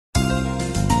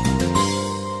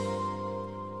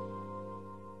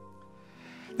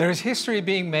There is history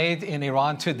being made in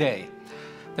Iran today.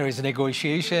 There is a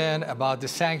negotiation about the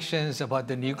sanctions, about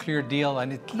the nuclear deal,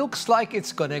 and it looks like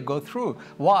it's going to go through.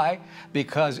 Why?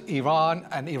 Because Iran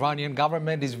and Iranian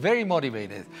government is very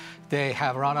motivated. They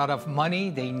have run out of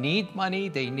money. They need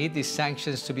these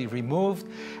sanctions to be removed,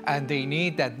 and they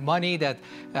need that money that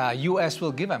U.S.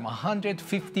 will give them,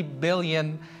 $150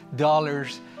 billion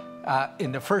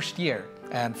in the first year,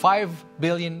 and $5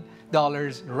 billion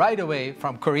right away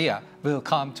from Korea will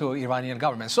come to Iranian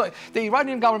government. So the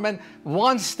Iranian government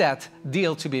wants that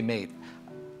deal to be made.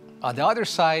 On the other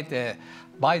side, the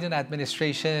Biden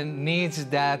administration needs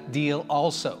that deal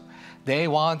also. They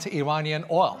want Iranian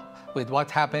oil. With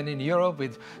what happened in Europe,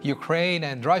 with Ukraine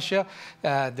and Russia,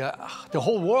 the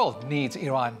whole world needs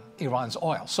Iran's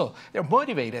oil. So they're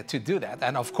motivated to do that.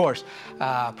 And of course,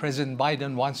 President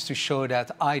Biden wants to show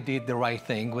that I did the right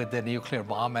thing with the nuclear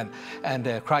bomb and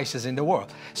the crisis in the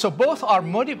world. So both are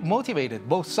motivated,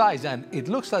 both sides, and it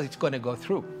looks like it's going to go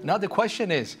through. Now the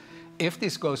question is, if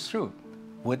this goes through,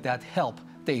 would that help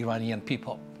the Iranian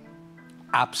people?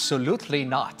 Absolutely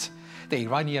not. The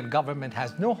Iranian government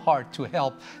has no heart to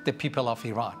help the people of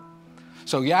Iran.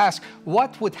 So you ask,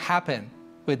 what would happen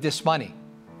with this money?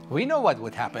 We know what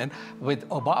would happen. With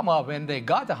Obama, when they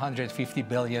got $150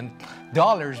 billion,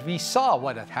 we saw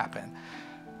what had happened.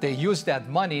 They used that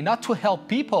money not to help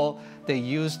people, they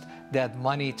used that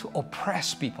money to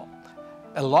oppress people.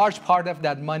 A large part of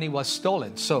that money was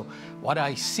stolen. So what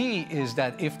I see is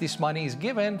that if this money is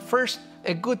given, first,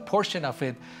 a good portion of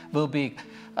it will be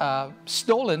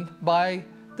stolen by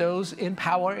those in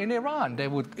power in Iran.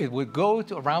 It would go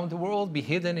around the world, be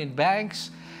hidden in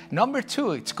banks. Number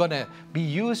two, it's going to be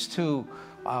used to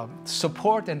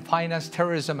support and finance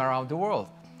terrorism around the world,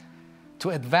 to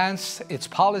advance its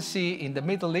policy in the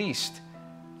Middle East,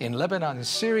 in Lebanon, in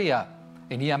Syria,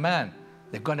 in Yemen.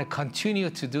 They're going to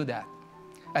continue to do that.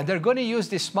 And they're going to use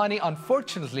this money,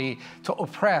 unfortunately, to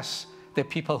oppress the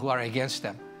people who are against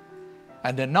them.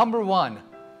 And the number one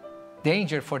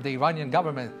danger for the Iranian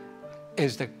government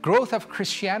is the growth of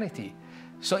Christianity.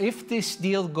 So if this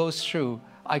deal goes through,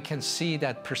 I can see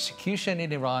that persecution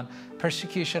in Iran,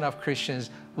 persecution of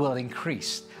Christians will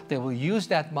increase. They will use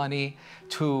that money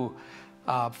to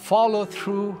follow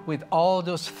through with all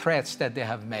those threats that they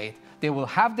have made. They will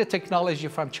have the technology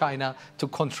from China to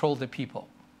control the people.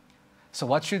 So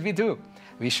what should we do?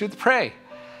 We should pray.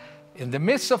 In the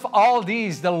midst of all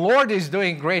these, the Lord is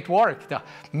doing great work.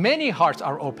 Many hearts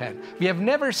are open. We have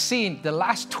never seen, the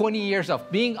last 20 years of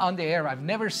being on the air, I've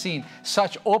never seen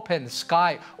such open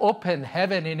sky, open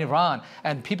heaven in Iran,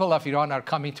 and people of Iran are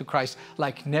coming to Christ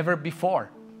like never before.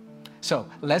 So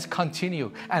let's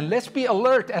continue, and let's be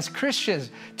alert as Christians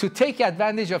to take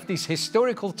advantage of this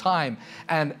historical time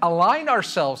and align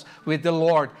ourselves with the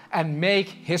Lord and make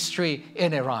history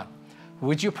in Iran.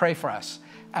 Would you pray for us?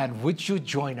 And would you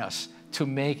join us to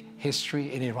make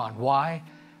history in Iran? Why?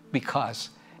 Because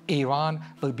Iran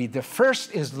will be the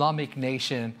first Islamic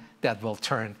nation that will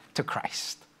turn to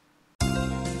Christ.